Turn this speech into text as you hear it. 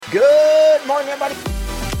Good morning, everybody.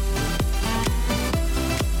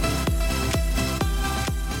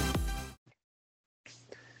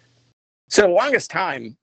 So the longest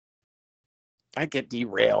time, I get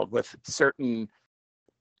derailed with certain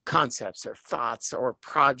concepts or thoughts or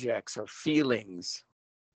projects or feelings.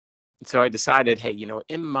 And so I decided, hey,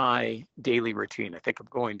 in my daily routine, I think I'm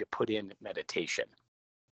going to put in meditation.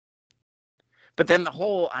 But then the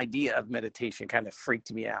whole idea of meditation kind of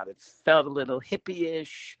freaked me out. It felt a little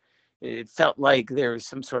hippie-ish. It felt like there was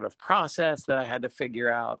some sort of process that I had to figure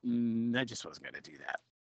out. I just wasn't going to do that.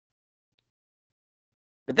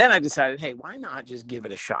 But then I decided, hey, why not just give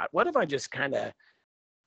it a shot? What if I just kind of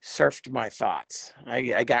surfed my thoughts?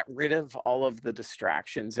 I got rid of all of the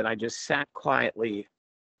distractions and I just sat quietly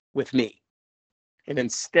with me. And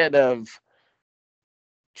instead of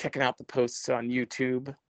checking out the posts on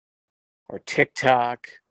YouTube or TikTok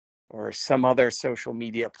or some other social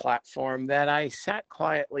media platform, that I sat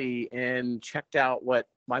quietly and checked out what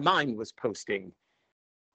my mind was posting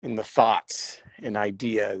in the thoughts and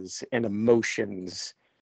ideas and emotions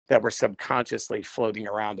that were subconsciously floating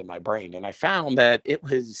around in my brain. And I found that it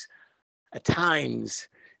was at times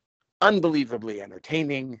unbelievably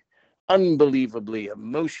entertaining, unbelievably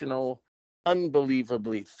emotional,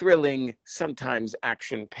 unbelievably thrilling, sometimes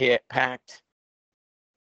action-packed,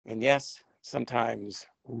 and yes, sometimes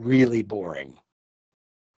really boring.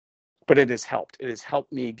 But it has helped. It has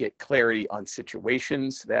helped me get clarity on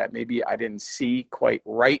situations that maybe I didn't see quite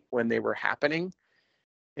right when they were happening.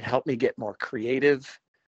 It helped me get more creative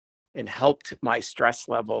and helped my stress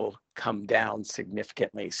level come down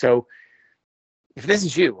significantly. So if this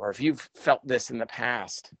is you, or if you've felt this in the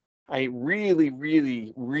past, I really,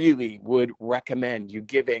 really, really would recommend you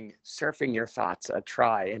giving surfing your thoughts a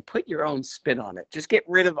try and put your own spin on it. Just get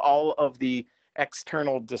rid of all of the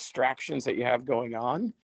external distractions that you have going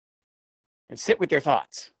on and sit with your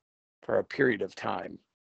thoughts for a period of time.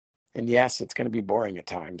 And yes, it's going to be boring at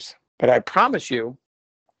times, but I promise you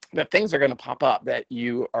that things are going to pop up that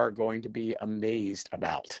you are going to be amazed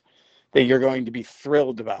about, that you're going to be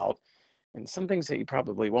thrilled about, and some things that you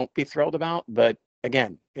probably won't be thrilled about. But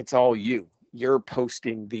again, it's all you. You're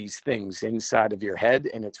posting these things inside of your head,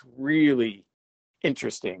 and it's really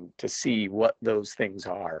interesting to see what those things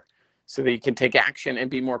are so that you can take action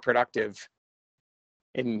and be more productive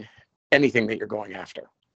in anything that you're going after.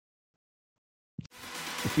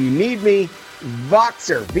 If you need me,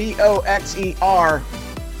 Voxer, Voxer,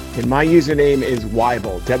 and my username is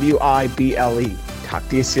Wible, Wible. Talk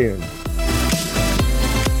to you soon.